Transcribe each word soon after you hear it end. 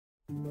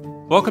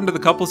Welcome to the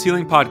Couples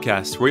Healing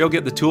Podcast, where you'll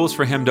get the tools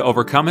for him to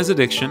overcome his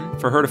addiction,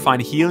 for her to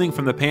find healing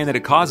from the pain that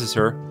it causes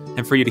her,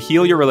 and for you to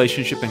heal your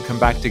relationship and come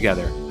back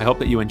together. I hope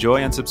that you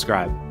enjoy and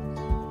subscribe.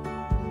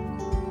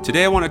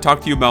 Today I want to talk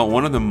to you about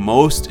one of the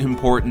most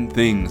important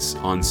things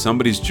on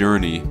somebody's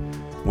journey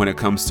when it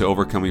comes to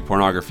overcoming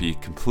pornography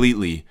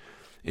completely.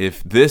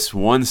 If this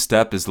one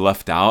step is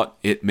left out,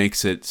 it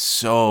makes it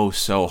so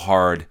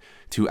hard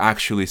to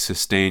actually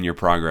sustain your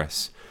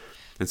progress.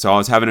 And so I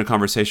was having a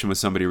conversation with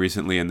somebody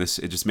recently, and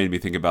it just made me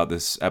think about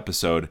this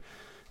episode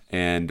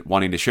and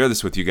wanting to share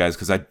this with you guys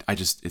because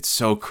it's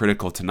so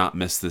critical to not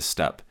miss this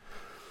step.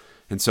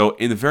 And so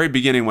in the very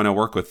beginning, when I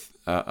work with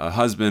a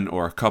husband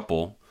or a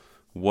couple,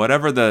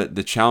 whatever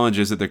the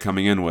challenges that they're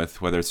coming in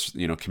with, whether it's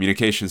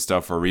communication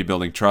stuff or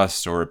rebuilding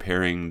trust or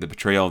repairing the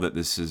betrayal that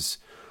this is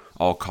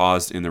all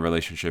caused in the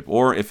relationship,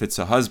 or if it's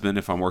a husband,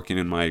 if I'm working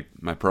in my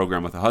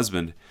program with a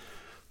husband,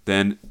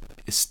 then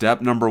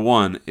step number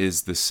one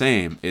is the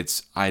same.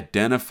 It's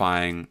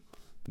identifying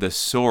the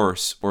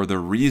source or the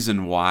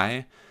reason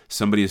why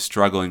somebody is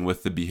struggling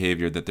with the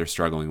behavior that they're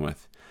struggling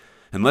with.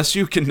 Unless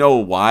you can know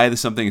why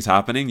something is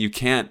happening, you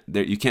can't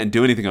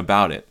do anything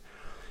about it.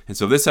 And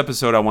so this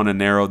episode, I want to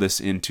narrow this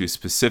into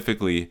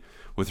specifically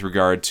with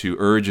regard to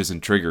urges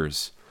and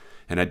triggers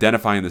and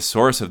identifying the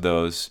source of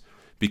those,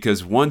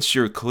 because once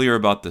you're clear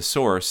about the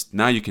source,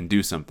 now you can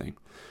do something.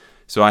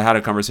 So I had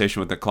a conversation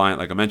with a client,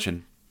 like I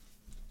mentioned,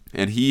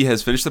 and he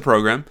has finished the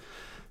program,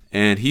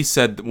 and he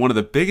said one of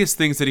the biggest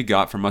things that he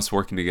got from us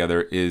working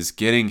together is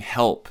getting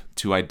help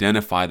to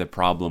identify the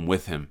problem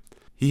with him.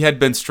 He had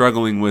been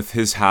struggling with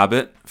his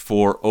habit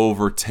for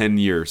over 10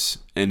 years,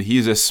 and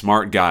he's a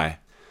smart guy.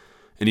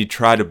 And he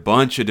tried a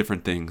bunch of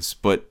different things,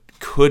 but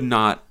could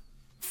not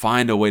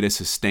find a way to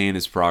sustain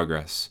his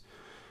progress.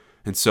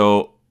 And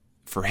so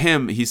for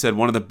him, he said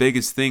one of the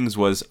biggest things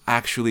was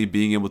actually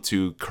being able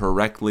to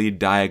correctly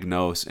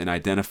diagnose and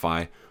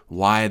identify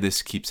why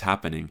this keeps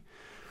happening.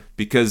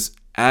 Because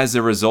as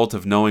a result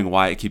of knowing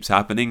why it keeps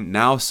happening,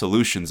 now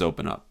solutions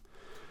open up.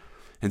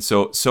 And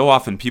so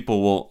often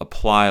people will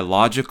apply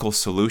logical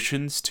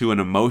solutions to an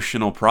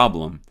emotional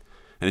problem,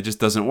 and it just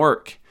doesn't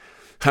work.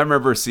 I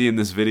remember seeing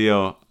this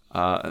video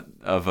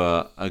of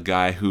a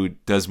guy who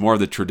does more of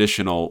the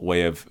traditional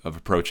way of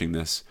approaching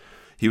this.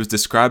 He was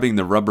describing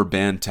the rubber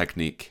band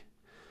technique.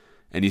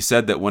 And he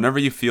said that whenever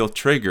you feel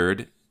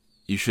triggered,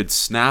 you should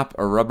snap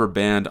a rubber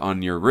band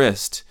on your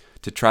wrist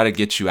to try to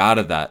get you out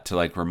of that,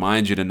 to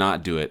remind you to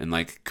not do it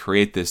and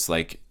create this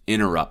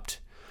interrupt.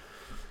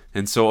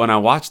 And so when I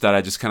watched that,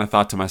 I just kind of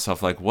thought to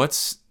myself,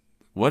 what's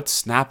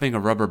snapping a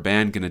rubber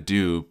band going to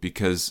do?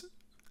 Because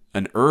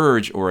an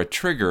urge or a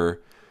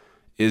trigger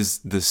is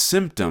the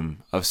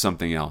symptom of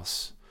something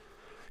else.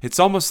 It's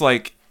almost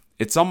like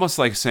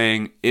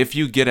saying, if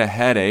you get a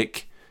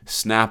headache,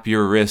 snap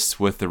your wrist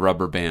with the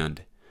rubber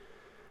band.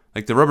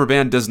 The rubber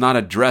band does not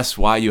address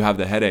why you have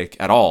the headache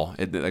at all.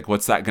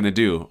 What's that going to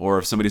do? Or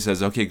if somebody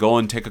says, okay, go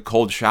and take a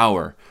cold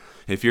shower.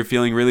 If you're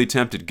feeling really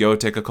tempted, go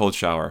take a cold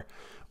shower.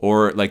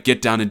 Or get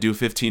down and do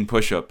 15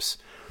 push-ups.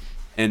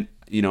 And,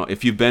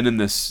 if you've been in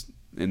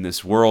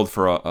this world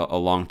for a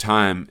long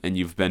time and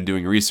you've been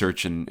doing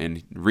research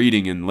and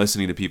reading and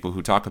listening to people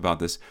who talk about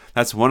this,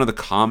 that's one of the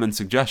common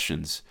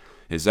suggestions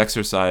is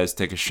exercise,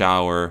 take a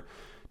shower,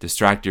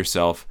 distract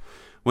yourself.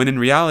 When in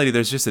reality,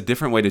 there's just a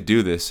different way to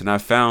do this. And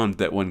I've found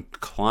that when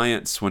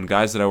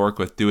guys that I work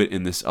with do it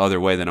in this other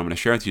way that I'm going to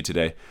share with you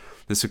today,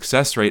 the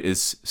success rate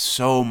is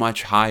so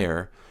much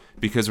higher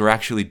because we're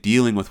actually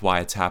dealing with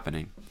why it's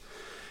happening.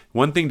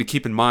 One thing to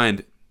keep in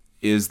mind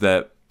is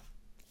that,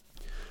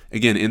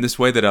 again, in this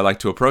way that I like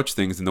to approach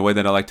things and the way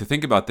that I like to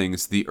think about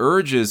things, the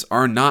urges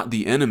are not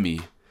the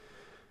enemy.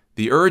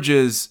 The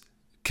urges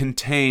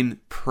contain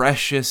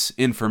precious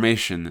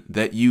information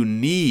that you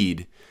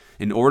need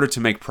in order to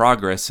make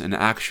progress and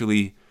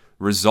actually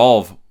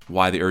resolve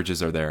why the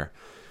urges are there.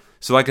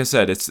 So like I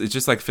said, it's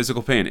just like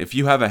physical pain. If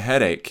you have a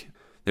headache,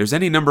 there's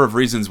any number of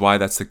reasons why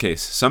that's the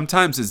case.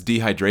 Sometimes it's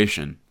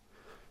dehydration.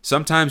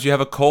 Sometimes you have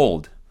a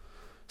cold.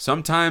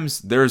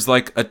 Sometimes there's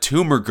a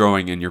tumor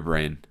growing in your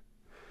brain.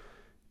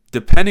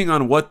 Depending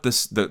on what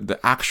the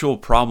actual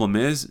problem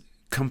is,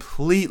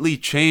 completely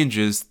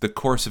changes the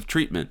course of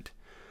treatment.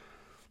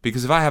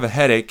 Because if I have a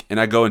headache and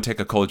I go and take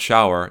a cold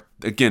shower,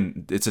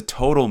 again, it's a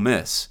total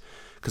miss.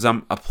 Because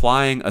I'm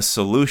applying a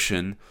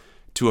solution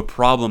to a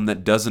problem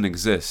that doesn't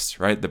exist,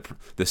 right?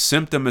 The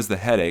symptom is the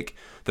headache.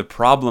 The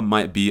problem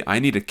might be I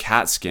need a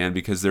CAT scan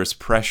because there's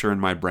pressure in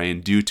my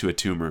brain due to a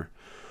tumor.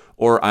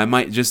 Or I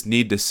might just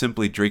need to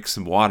simply drink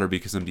some water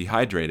because I'm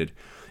dehydrated.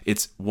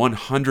 It's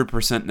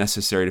 100%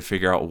 necessary to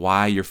figure out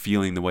why you're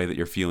feeling the way that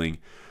you're feeling.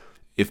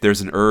 If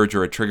there's an urge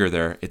or a trigger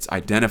there, it's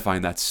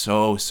identifying that's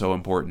so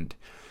important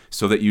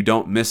so that you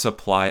don't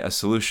misapply a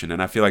solution.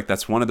 And I feel like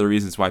that's one of the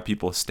reasons why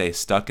people stay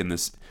stuck in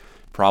this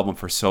problem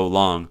for so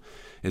long,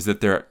 is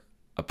that they're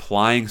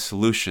applying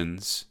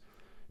solutions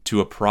to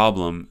a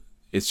problem.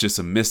 It's just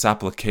a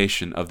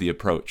misapplication of the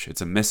approach.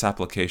 It's a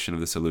misapplication of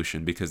the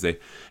solution because they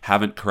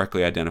haven't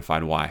correctly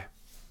identified why.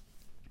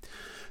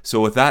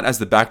 So with that as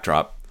the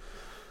backdrop,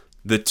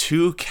 The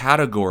two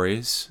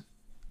categories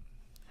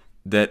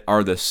that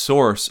are the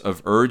source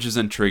of urges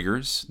and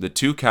triggers, the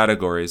two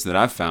categories that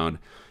I've found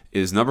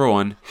is number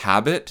one,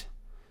 habit,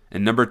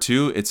 and number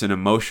two, it's an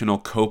emotional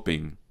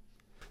coping.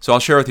 So I'll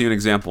share with you an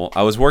example.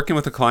 I was working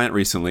with a client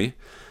recently,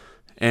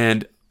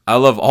 and I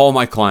love all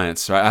my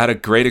clients. Right? I had a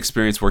great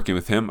experience working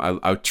with him.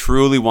 I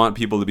truly want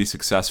people to be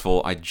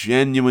successful. I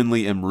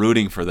genuinely am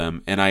rooting for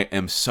them, and I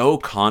am so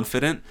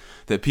confident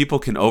that people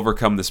can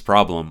overcome this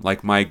problem.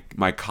 Like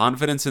my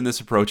confidence in this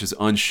approach is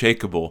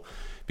unshakable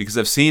because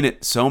I've seen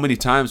it so many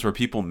times where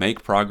people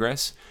make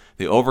progress,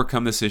 they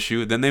overcome this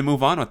issue, then they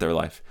move on with their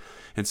life.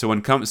 And so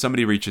when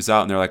somebody reaches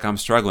out and they're like, I'm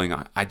struggling,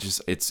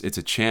 it's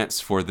a chance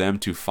for them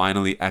to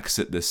finally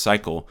exit this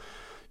cycle,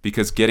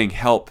 because getting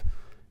help,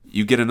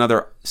 you get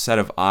another set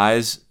of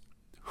eyes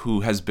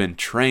who has been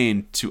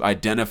trained to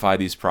identify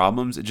these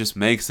problems. It just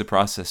makes the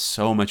process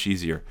so much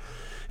easier.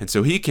 And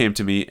so he came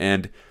to me,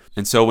 and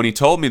so when he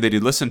told me that he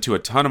listened to a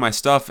ton of my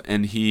stuff,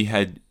 and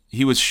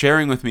he was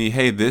sharing with me,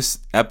 hey, this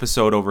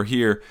episode over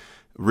here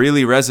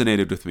really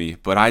resonated with me,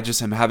 but I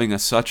just am having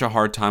such a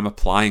hard time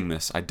applying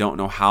this. I don't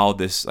know how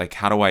this, like,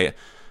 how do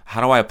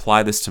I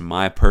apply this to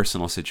my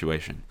personal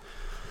situation?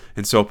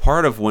 And so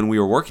part of when we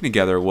were working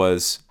together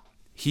was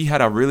he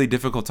had a really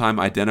difficult time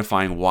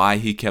identifying why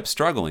he kept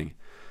struggling.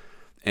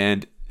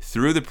 And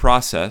through the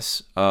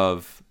process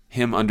of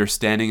him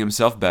understanding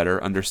himself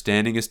better,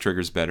 understanding his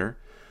triggers better,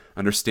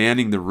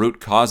 understanding the root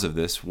cause of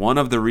this, one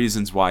of the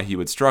reasons why he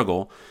would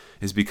struggle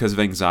is because of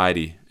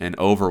anxiety and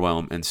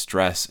overwhelm and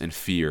stress and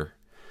fear.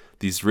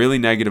 These really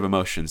negative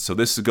emotions. So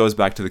this goes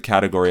back to the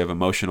category of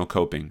emotional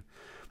coping.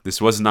 This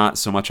was not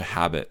so much a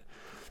habit.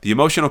 The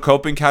emotional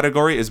coping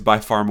category is by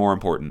far more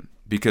important,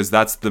 because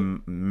that's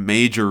the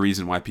major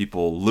reason why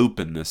people loop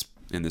in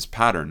this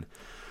pattern.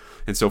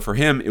 And so for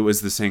him, it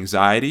was this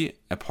anxiety.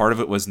 A part of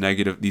it was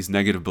these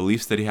negative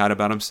beliefs that he had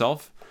about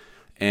himself,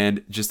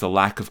 and just a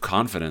lack of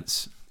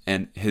confidence.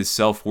 And his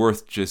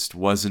self-worth just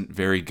wasn't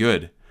very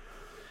good.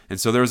 And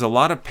so there was a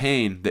lot of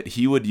pain that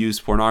he would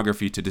use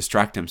pornography to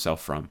distract himself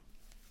from.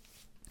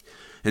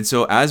 And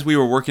so as we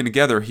were working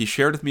together, he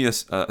shared with me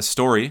a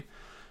story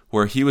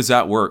where he was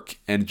at work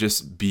and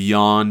just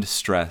beyond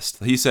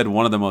stressed. He said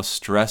one of the most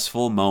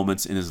stressful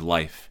moments in his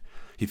life.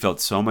 He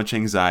felt so much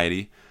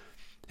anxiety.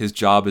 His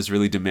job is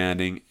really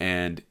demanding,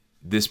 and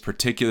this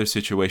particular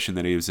situation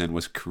that he was in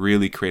was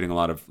really creating a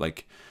lot of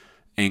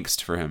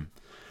angst for him.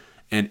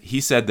 And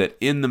he said that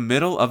in the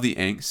middle of the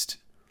angst,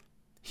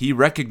 he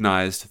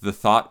recognized the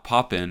thought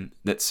pop in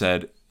that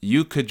said,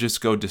 you could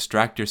just go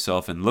distract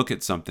yourself and look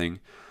at something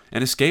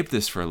and escape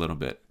this for a little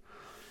bit.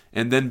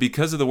 And then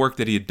because of the work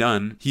that he had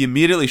done, he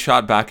immediately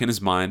shot back in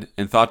his mind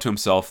and thought to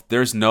himself,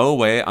 there's no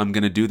way I'm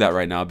going to do that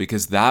right now,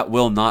 because that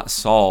will not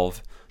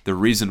solve the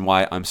reason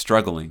why I'm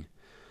struggling.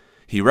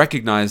 He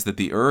recognized that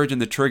the urge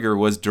and the trigger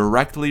was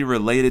directly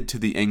related to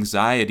the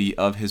anxiety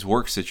of his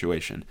work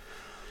situation.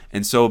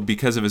 And so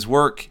because of his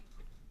work,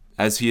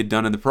 as he had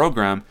done in the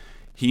program,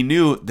 he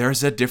knew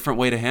there's a different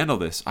way to handle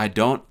this.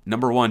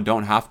 Number one,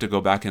 don't have to go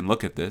back and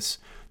look at this.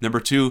 Number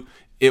two,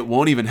 it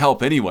won't even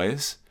help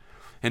anyways.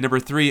 And number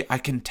three, I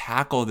can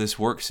tackle this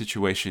work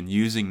situation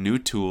using new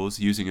tools,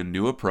 using a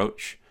new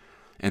approach.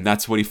 And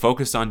that's what he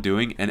focused on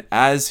doing. And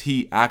as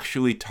he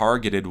actually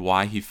targeted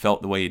why he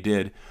felt the way he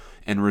did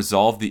and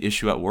resolved the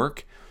issue at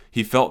work,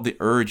 he felt the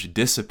urge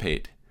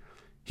dissipate.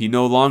 He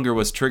no longer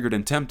was triggered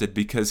and tempted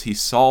because he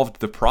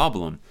solved the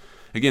problem.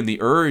 Again,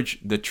 the urge,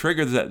 the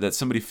trigger that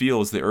somebody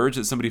feels, the urge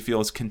that somebody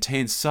feels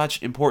contains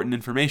such important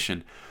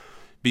information,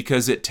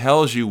 because it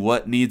tells you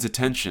what needs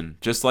attention,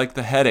 just like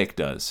the headache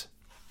does.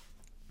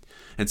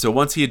 And so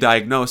once he had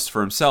diagnosed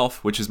for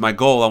himself, which is my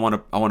goal, I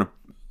want to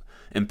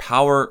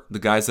empower the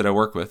guys that I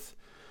work with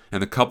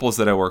and the couples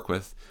that I work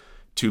with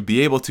to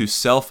be able to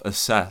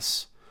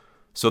self-assess,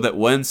 so that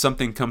when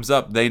something comes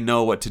up, they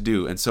know what to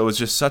do. And so it's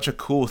just such a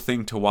cool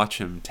thing to watch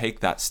him take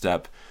that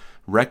step,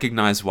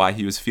 recognize why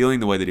he was feeling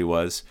the way that he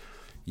was,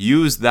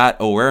 use that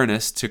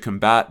awareness to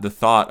combat the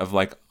thought of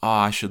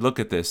I should look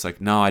at this.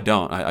 No, I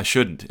don't. I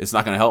shouldn't. It's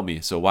not going to help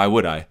me. So why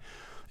would I?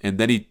 And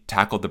then he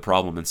tackled the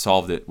problem and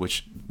solved it,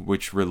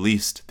 which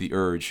released the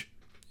urge.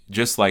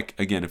 Just like,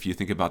 again, if you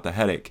think about the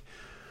headache,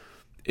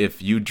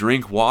 if you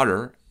drink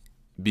water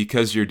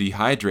because you're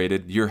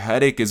dehydrated, your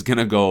headache is going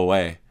to go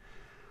away.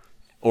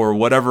 Or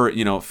whatever,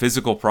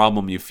 physical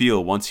problem you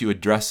feel, once you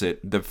address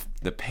it,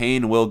 the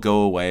pain will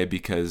go away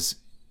because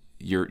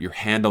you're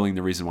handling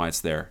the reason why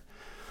it's there.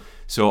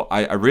 So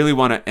I really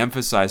want to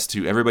emphasize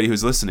to everybody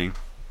who's listening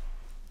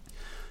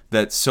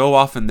that so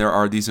often there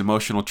are these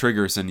emotional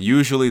triggers, and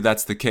usually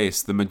that's the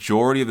case. The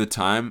majority of the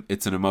time,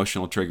 it's an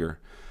emotional trigger.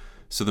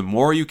 So the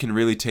more you can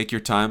really take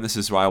your time, this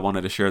is why I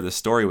wanted to share this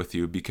story with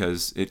you,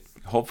 because it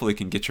hopefully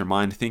can get your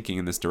mind thinking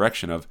in this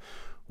direction of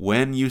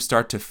when you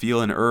start to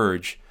feel an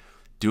urge,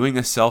 doing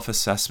a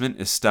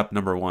self-assessment is step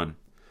number one.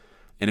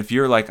 And if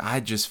you're like, I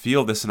just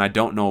feel this and I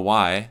don't know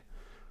why,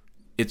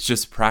 it's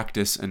just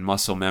practice and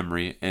muscle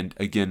memory. And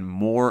again,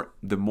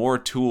 the more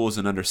tools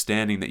and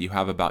understanding that you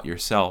have about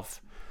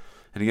yourself.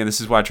 And again, this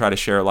is why I try to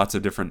share lots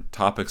of different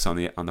topics on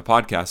the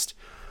podcast,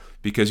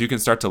 because you can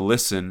start to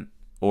listen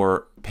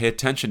or pay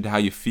attention to how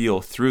you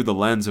feel through the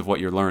lens of what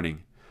you're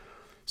learning.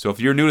 So if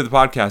you're new to the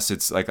podcast,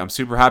 it's like I'm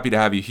super happy to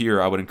have you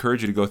here. I would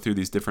encourage you to go through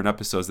these different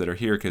episodes that are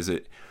here, because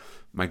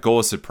my goal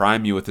is to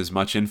prime you with as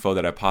much info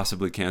that I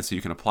possibly can so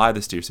you can apply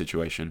this to your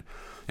situation.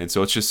 And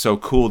so it's just so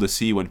cool to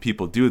see when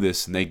people do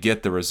this and they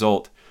get the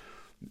result.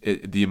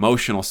 The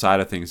emotional side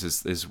of things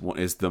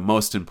is the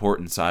most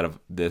important side of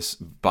this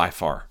by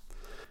far.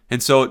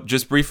 And so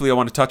just briefly, I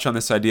want to touch on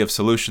this idea of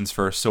solutions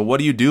first. So what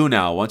do you do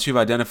now once you've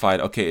identified,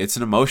 okay, it's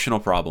an emotional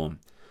problem?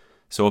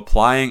 So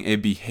applying a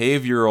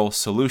behavioral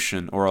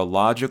solution or a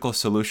logical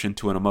solution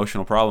to an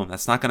emotional problem,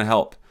 that's not going to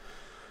help.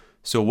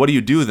 So what do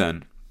you do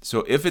then?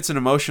 So if it's an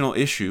emotional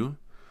issue,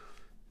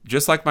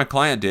 just like my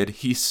client did,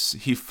 he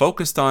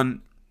focused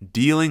on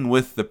dealing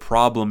with the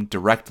problem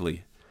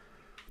directly.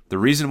 The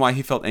reason why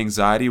he felt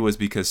anxiety was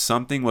because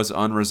something was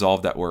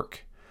unresolved at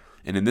work.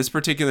 And in this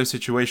particular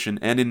situation,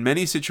 and in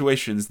many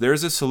situations,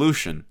 there's a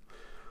solution.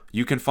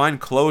 You can find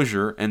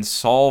closure and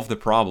solve the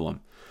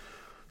problem.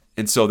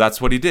 And so that's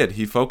what he did.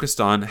 He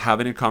focused on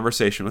having a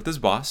conversation with his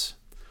boss.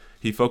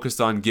 He focused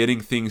on getting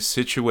things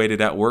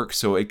situated at work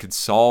so it could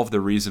solve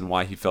the reason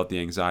why he felt the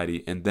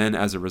anxiety. And then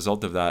as a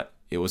result of that,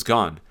 it was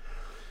gone.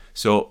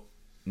 So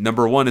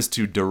number one is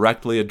to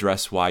directly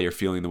address why you're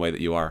feeling the way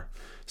that you are.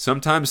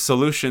 Sometimes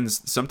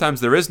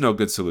there is no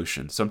good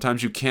solution.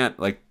 Sometimes you can't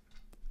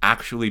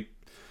actually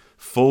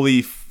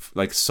fully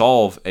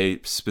solve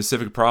a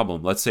specific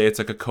problem. Let's say it's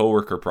like a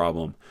coworker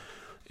problem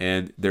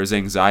and there's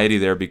anxiety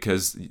there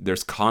because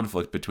there's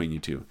conflict between you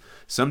two.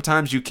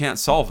 Sometimes you can't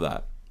solve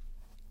that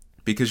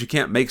because you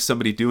can't make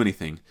somebody do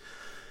anything.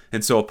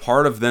 And so a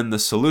part of then the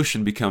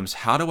solution becomes,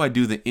 how do I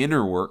do the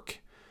inner work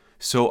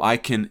so I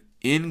can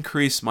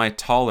increase my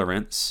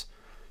tolerance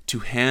to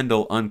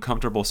handle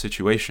uncomfortable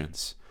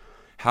situations?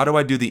 How do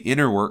I do the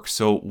inner work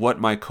so what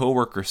my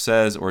coworker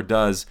says or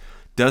does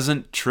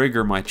doesn't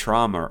trigger my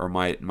trauma or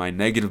my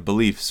negative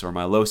beliefs or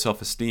my low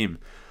self-esteem?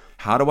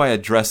 How do I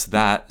address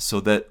that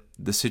so that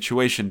the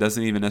situation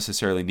doesn't even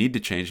necessarily need to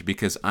change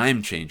because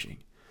I'm changing?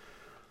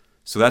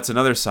 So that's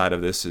another side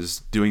of this, is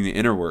doing the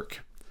inner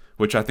work,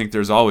 which I think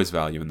there's always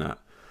value in that.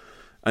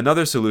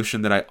 Another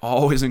solution that I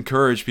always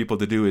encourage people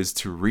to do is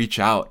to reach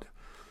out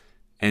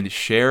and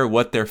share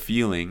what they're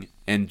feeling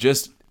and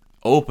just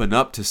open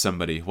up to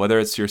somebody, whether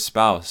it's your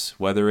spouse,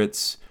 whether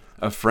it's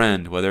a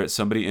friend, whether it's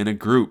somebody in a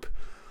group,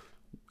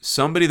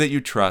 somebody that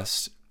you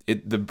trust.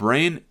 The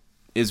brain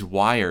is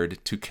wired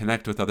to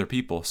connect with other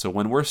people. So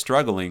when we're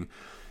struggling,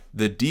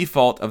 the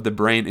default of the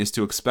brain is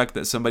to expect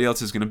that somebody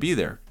else is going to be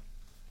there.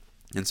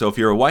 And so if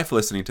you're a wife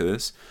listening to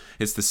this,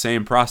 it's the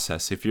same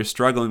process. If you're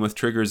struggling with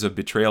triggers of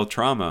betrayal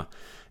trauma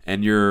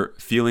and you're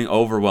feeling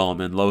overwhelmed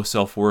and low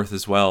self-worth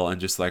as well, and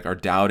just are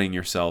doubting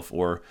yourself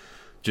or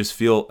just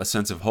feel a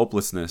sense of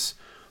hopelessness,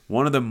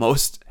 one of the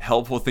most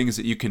helpful things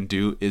that you can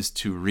do is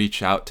to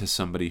reach out to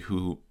somebody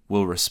who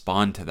will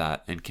respond to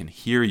that and can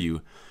hear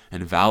you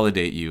and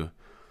validate you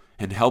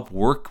and help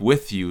work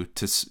with you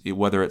to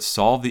whether it's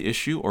solve the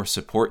issue or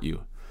support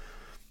you.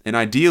 And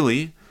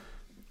ideally,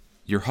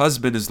 your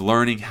husband is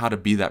learning how to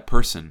be that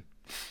person,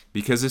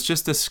 because it's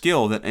just a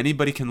skill that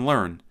anybody can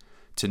learn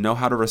to know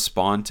how to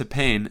respond to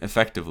pain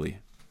effectively.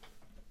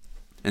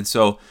 And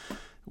so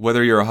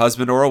whether you're a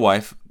husband or a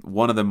wife,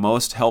 one of the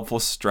most helpful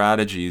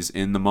strategies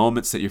in the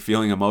moments that you're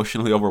feeling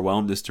emotionally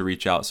overwhelmed is to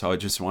reach out. So I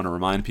just want to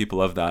remind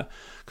people of that,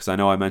 because I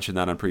know I mentioned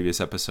that on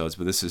previous episodes,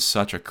 but this is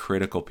such a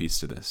critical piece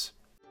to this.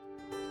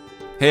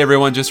 Hey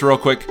everyone, just real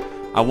quick,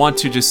 I want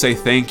to just say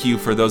thank you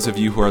for those of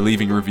you who are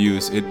leaving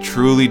reviews. It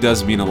truly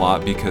does mean a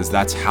lot, because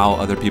that's how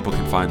other people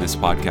can find this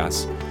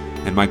podcast.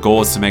 And my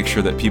goal is to make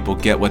sure that people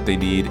get what they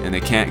need, and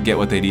they can't get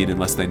what they need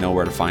unless they know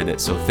where to find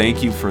it. So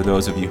thank you for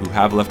those of you who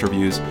have left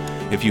reviews.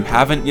 If you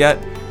haven't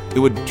yet, it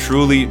would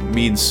truly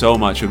mean so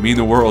much. It would mean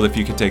the world if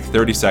you could take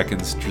 30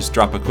 seconds, just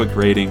drop a quick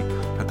rating,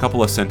 a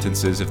couple of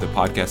sentences if the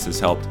podcast has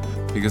helped.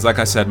 Because like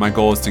I said, my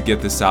goal is to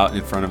get this out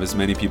in front of as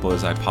many people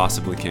as I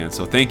possibly can.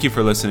 So thank you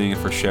for listening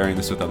and for sharing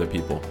this with other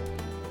people.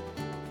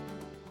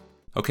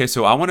 Okay,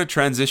 so I want to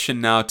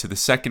transition now to the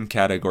second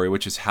category,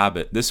 which is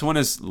habit. This one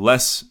is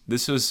less,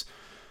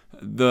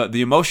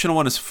 the emotional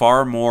one is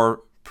far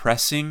more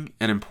pressing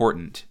and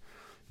important,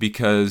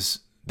 because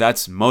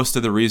that's most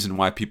of the reason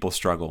why people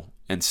struggle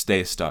and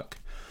stay stuck.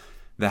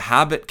 The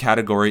habit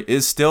category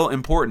is still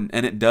important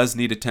and it does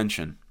need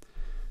attention.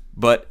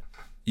 But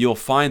you'll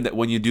find that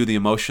when you do the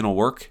emotional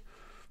work,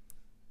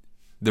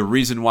 the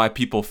reason why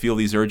people feel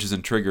these urges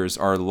and triggers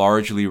are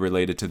largely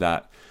related to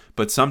that.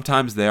 But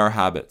sometimes they are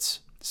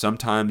habits.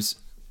 Sometimes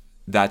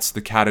that's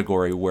the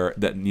category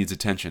that needs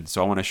attention.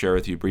 So I want to share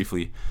with you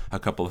briefly a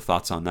couple of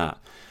thoughts on that.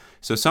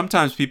 So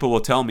sometimes people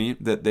will tell me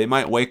that they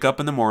might wake up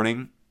in the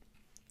morning,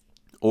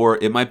 or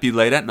it might be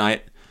late at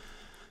night,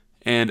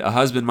 and a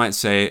husband might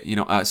say,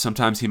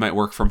 sometimes he might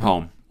work from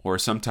home, or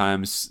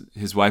sometimes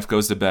his wife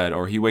goes to bed,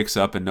 or he wakes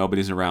up and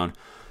nobody's around.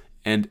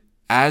 And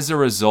as a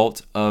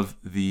result of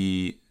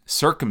the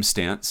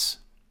circumstance,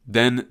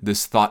 then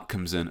this thought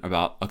comes in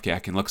about, okay, I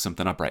can look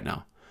something up right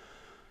now.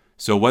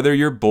 So whether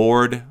you're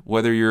bored,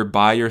 whether you're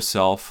by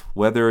yourself,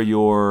 whether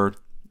you're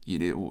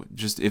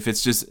if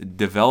it's just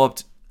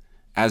developed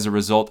as a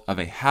result of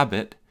a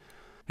habit.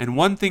 And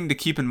one thing to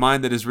keep in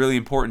mind that is really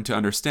important to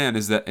understand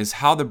is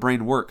how the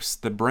brain works.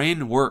 The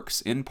brain works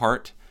in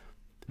part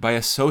by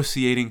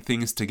associating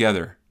things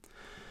together.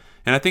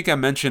 And I think I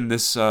mentioned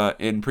this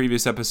in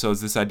previous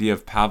episodes, this idea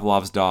of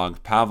Pavlov's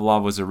dog.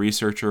 Pavlov was a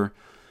researcher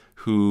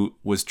who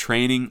was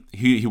training,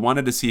 he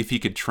wanted to see if he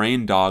could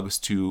train dogs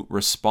to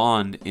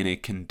respond in a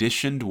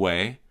conditioned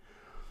way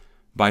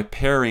by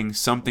pairing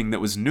something that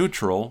was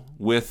neutral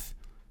with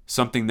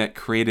something that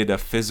created a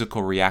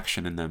physical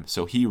reaction in them.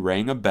 So he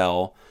rang a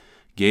bell,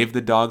 gave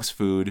the dogs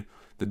food,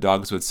 the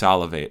dogs would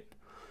salivate.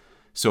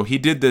 So he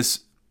did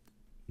this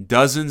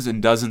dozens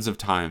and dozens of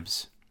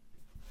times.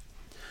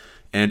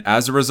 And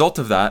as a result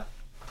of that,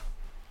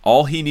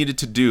 all he needed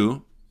to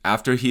do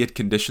after he had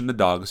conditioned the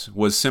dogs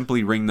was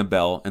simply ring the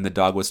bell and the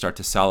dog would start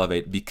to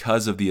salivate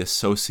because of the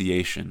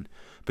association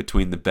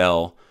between the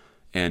bell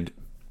and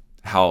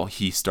how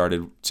he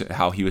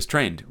was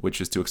trained,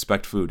 which is to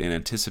expect food and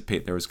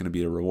anticipate there was going to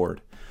be a reward.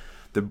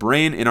 The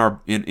brain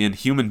in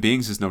human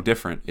beings is no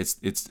different.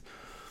 It's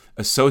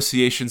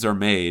associations are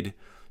made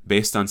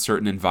based on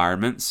certain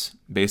environments,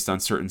 based on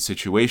certain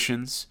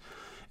situations,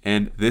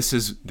 and this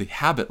is the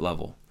habit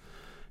level.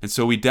 And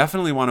so we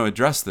definitely want to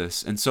address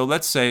this. And so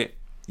let's say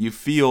you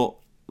feel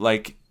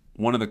like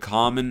one of the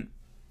common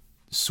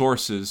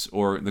sources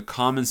or the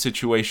common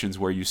situations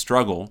where you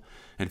struggle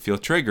and feel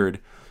triggered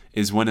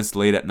is when it's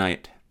late at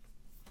night.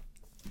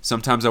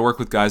 Sometimes I work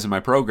with guys in my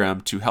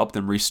program to help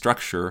them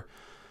restructure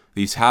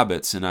these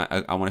habits, and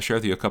I want to share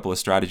with you a couple of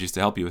strategies to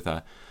help you with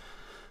that.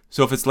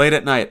 So if it's late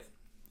at night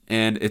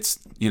and it's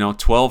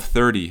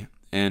 12:30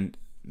 and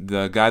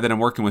the guy that I'm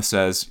working with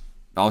says,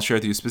 I'll share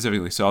with you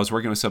specifically. So I was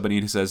working with somebody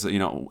and he says,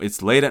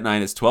 it's late at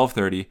night, it's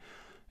 12:30,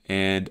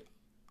 and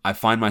I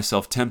find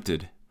myself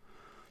tempted.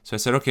 So I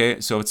said,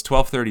 okay, so it's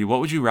 12:30. What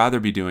would you rather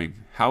be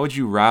doing? How would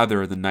you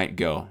rather the night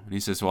go? And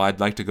he says, well, I'd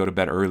like to go to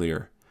bed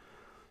earlier.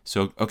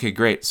 So, okay,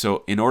 great.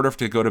 So in order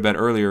to go to bed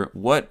earlier,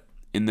 what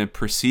in the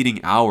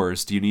preceding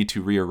hours do you need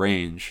to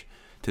rearrange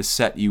to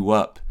set you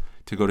up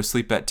to go to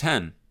sleep at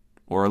 10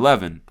 or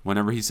 11,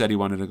 whenever he said he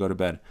wanted to go to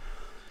bed?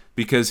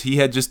 Because he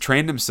had just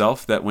trained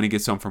himself that when he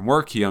gets home from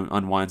work, he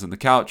unwinds on the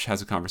couch,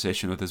 has a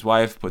conversation with his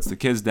wife, puts the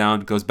kids down,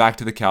 goes back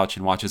to the couch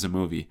and watches a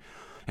movie.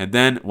 And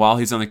then while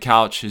he's on the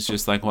couch, he's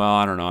just like, well,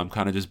 I don't know, I'm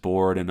kind of just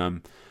bored and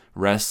I'm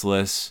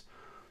restless,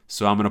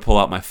 so I'm going to pull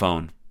out my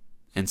phone.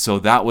 And so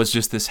that was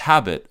just this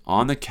habit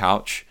on the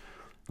couch,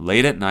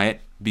 late at night,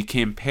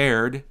 became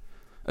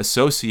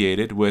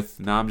associated with,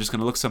 now I'm just going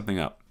to look something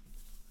up.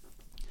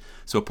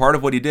 So part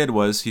of what he did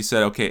was he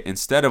said, okay,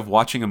 instead of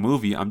watching a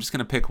movie, I'm just going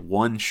to pick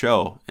one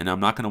show, and I'm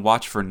not going to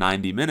watch for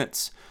 90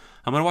 minutes.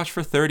 I'm going to watch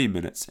for 30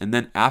 minutes. And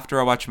then after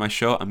I watch my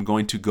show, I'm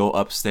going to go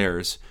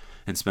upstairs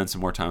and spend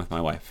some more time with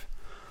my wife.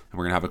 And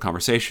we're going to have a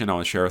conversation. I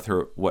want to share with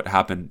her what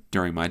happened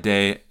during my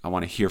day. I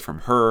want to hear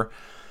from her.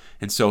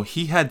 And so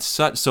he had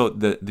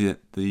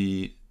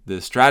the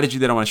strategy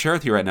that I want to share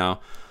with you right now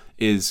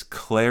is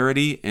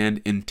clarity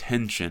and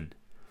intention.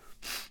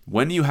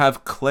 When you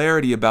have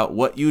clarity about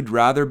what you'd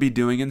rather be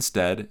doing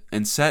instead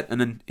and set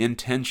an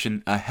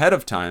intention ahead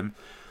of time,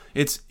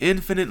 it's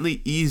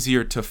infinitely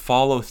easier to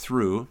follow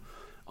through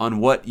on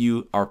what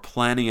you are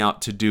planning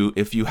out to do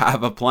if you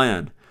have a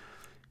plan.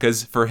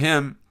 Because for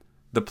him,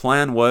 the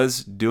plan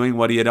was doing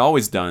what he had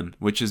always done,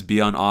 which is be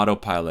on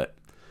autopilot.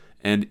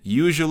 And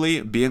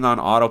usually being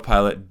on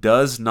autopilot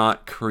does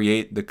not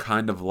create the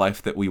kind of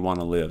life that we want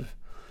to live.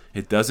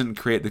 It doesn't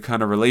create the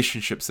kind of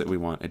relationships that we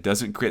want. It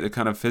doesn't create the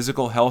kind of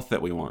physical health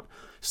that we want.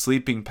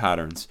 Sleeping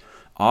patterns.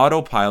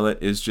 Autopilot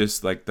is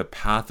just like the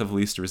path of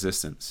least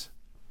resistance.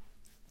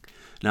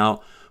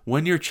 Now,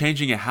 when you're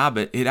changing a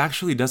habit, it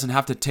actually doesn't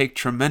have to take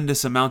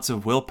tremendous amounts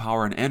of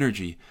willpower and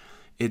energy.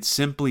 It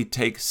simply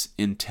takes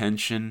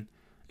intention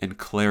and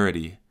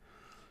clarity.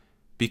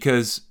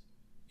 Because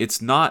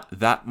it's not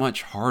that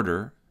much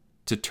harder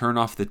to turn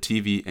off the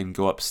TV and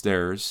go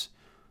upstairs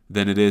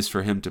than it is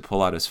for him to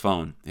pull out his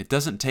phone. It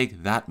doesn't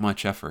take that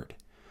much effort.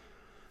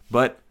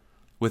 But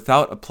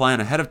without a plan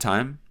ahead of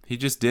time, he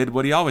just did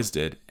what he always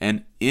did.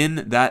 And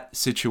in that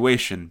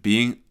situation,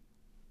 being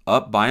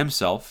up by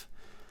himself,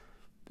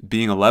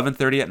 being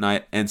 11:30 at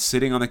night, and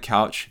sitting on the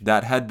couch,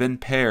 that had been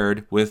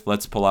paired with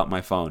let's pull out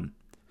my phone.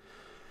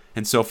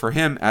 And so for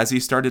him, as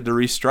he started to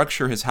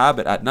restructure his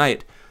habit at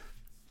night,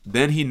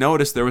 then he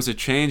noticed there was a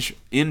change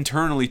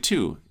internally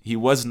too. He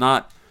was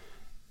not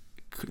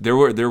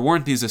There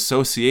weren't these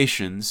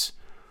associations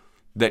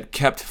that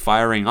kept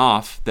firing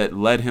off that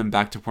led him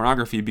back to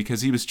pornography,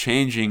 because he was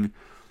changing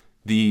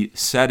the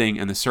setting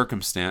and the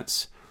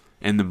circumstance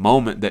and the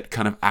moment that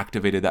kind of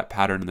activated that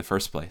pattern in the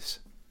first place.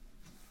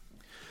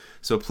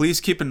 So please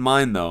keep in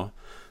mind, though,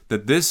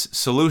 that this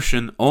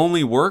solution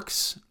only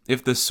works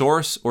if the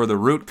source or the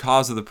root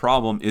cause of the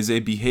problem is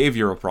a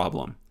behavioral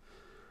problem.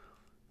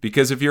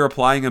 Because if you're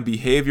applying a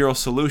behavioral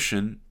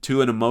solution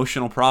to an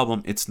emotional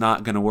problem, it's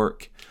not going to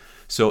work.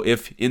 So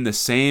if in the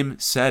same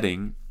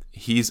setting,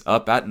 he's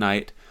up at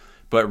night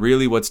but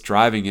really what's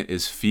driving it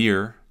is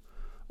fear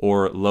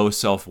or low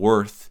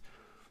self-worth,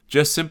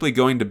 just simply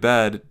going to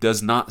bed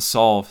does not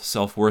solve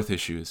self-worth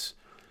issues.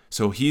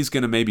 So he's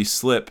going to maybe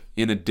slip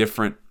in a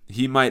different,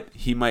 he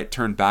might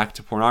turn back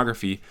to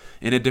pornography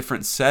in a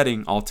different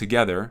setting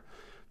altogether,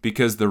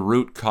 because the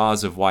root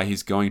cause of why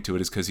he's going to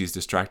it is because he's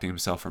distracting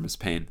himself from his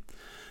pain.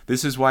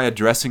 This is why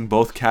addressing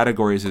both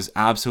categories is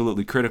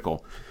absolutely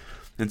critical.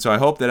 And so I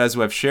hope that as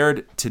I've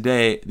shared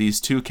today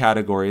these two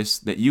categories,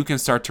 that you can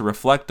start to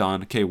reflect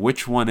on, okay,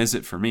 which one is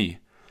it for me?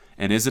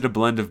 And is it a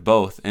blend of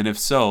both? And if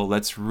so,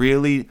 let's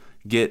really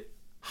get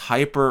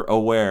hyper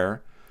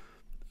aware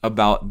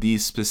about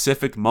these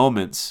specific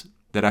moments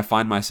that I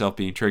find myself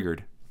being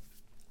triggered.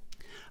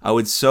 I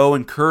would so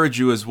encourage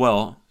you as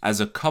well, as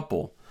a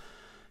couple,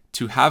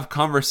 to have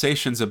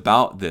conversations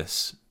about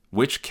this.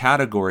 Which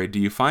category do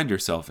you find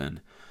yourself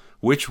in?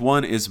 Which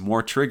one is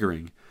more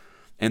triggering?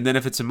 And then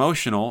if it's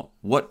emotional,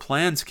 what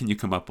plans can you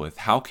come up with?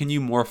 How can you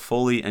more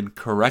fully and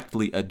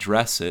correctly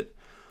address it?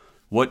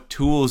 What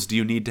tools do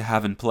you need to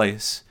have in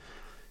place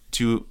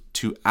to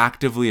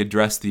actively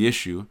address the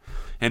issue?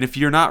 And if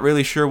you're not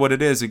really sure what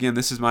it is, again,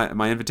 this is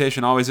my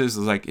invitation always is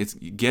like, it's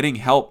getting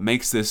help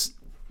makes this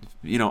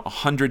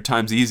 100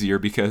 times easier,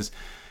 because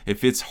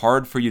if it's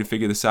hard for you to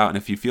figure this out, and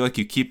if you feel like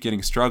you keep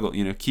getting struggle,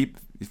 keep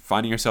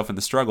finding yourself in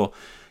the struggle,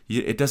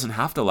 it doesn't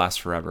have to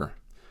last forever.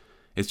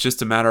 It's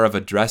just a matter of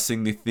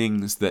addressing the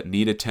things that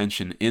need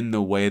attention in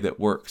the way that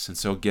works. And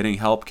so getting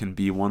help can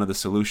be one of the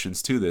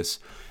solutions to this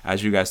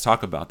as you guys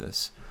talk about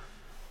this.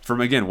 From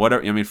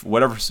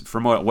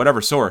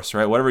whatever source,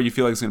 right? Whatever you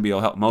feel like is going to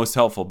be most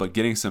helpful, but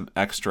getting some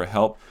extra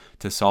help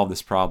to solve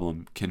this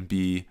problem can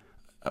be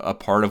a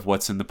part of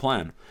what's in the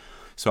plan.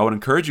 So I would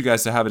encourage you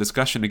guys to have a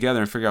discussion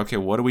together and figure out, okay,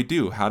 what do we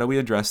do? How do we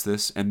address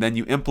this? And then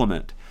you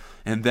implement.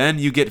 And then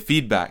you get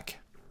feedback.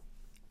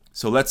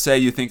 So let's say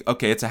you think,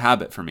 okay, it's a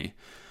habit for me.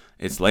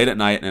 It's late at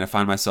night and I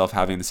find myself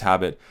having this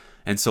habit.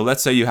 And so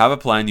let's say you have a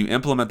plan, you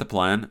implement the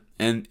plan,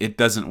 and it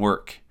doesn't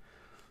work.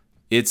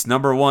 It's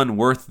number one,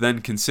 worth then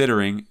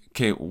considering,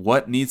 okay,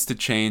 what needs to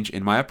change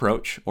in my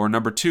approach? Or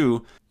number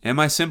two, am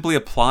I simply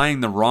applying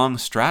the wrong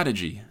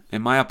strategy?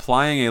 Am I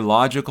applying a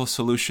logical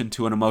solution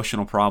to an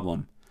emotional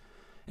problem?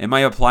 Am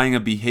I applying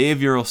a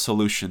behavioral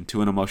solution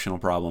to an emotional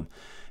problem?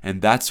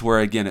 And that's where,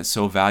 again, it's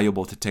so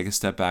valuable to take a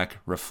step back,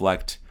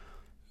 reflect,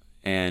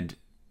 and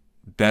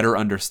better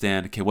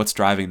understand, okay, what's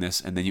driving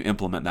this, and then you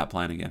implement that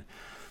plan again.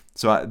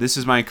 So this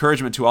is my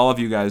encouragement to all of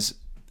you guys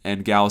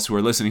and gals who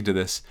are listening to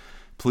this.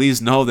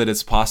 Please know that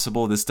it's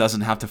possible. This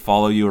doesn't have to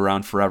follow you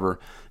around forever.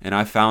 And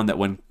I found that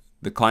when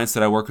the clients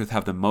that I work with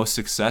have the most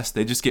success,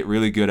 they just get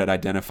really good at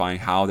identifying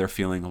how they're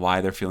feeling, why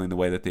they're feeling the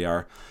way that they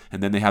are.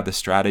 And then they have the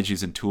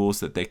strategies and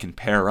tools that they can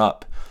pair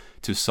up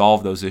to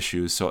solve those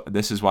issues. So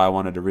this is why I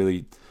wanted to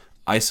really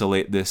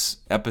isolate this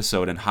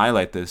episode and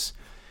highlight this,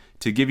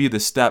 to give you the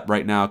step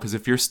right now. Because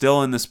if you're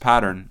still in this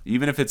pattern,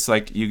 even if it's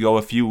like you go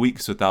a few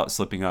weeks without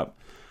slipping up,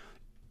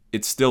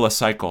 it's still a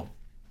cycle.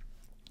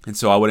 And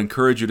so I would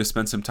encourage you to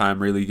spend some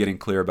time really getting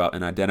clear about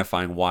and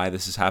identifying why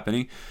this is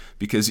happening,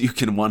 because you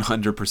can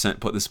 100%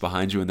 put this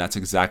behind you, and that's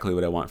exactly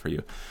what I want for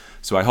you.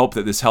 So I hope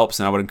that this helps,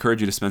 and I would encourage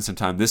you to spend some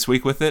time this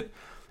week with it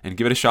and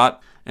give it a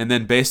shot. And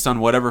then based on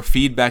whatever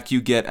feedback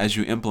you get as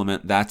you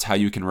implement, that's how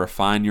you can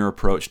refine your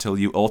approach till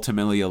you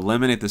ultimately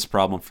eliminate this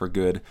problem for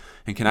good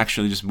and can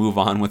actually just move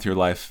on with your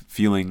life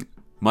feeling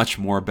much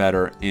more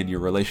better in your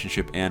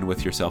relationship and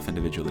with yourself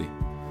individually.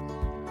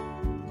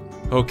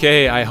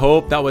 Okay, I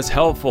hope that was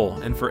helpful.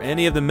 And for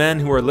any of the men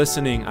who are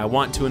listening, I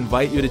want to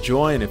invite you to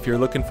join if you're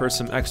looking for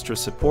some extra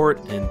support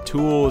and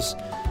tools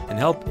and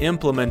help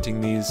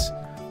implementing these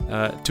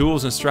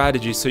tools and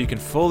strategies so you can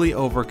fully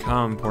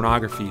overcome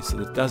pornography so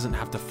that it doesn't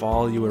have to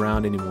follow you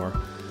around anymore.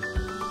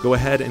 Go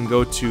ahead and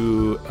go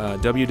to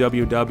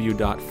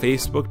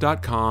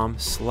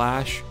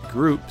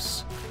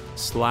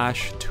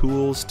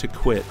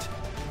www.facebook.com/groups/tools-to-quit.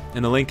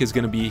 And the link is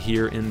going to be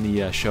here in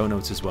the show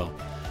notes as well.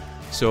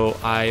 So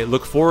I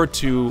look forward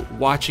to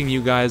watching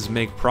you guys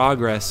make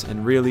progress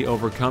and really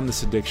overcome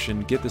this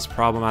addiction, get this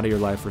problem out of your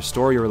life,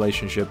 restore your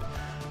relationship,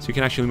 so you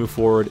can actually move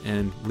forward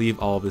and leave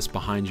all of this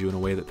behind you in a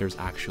way that there's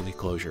actually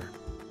closure.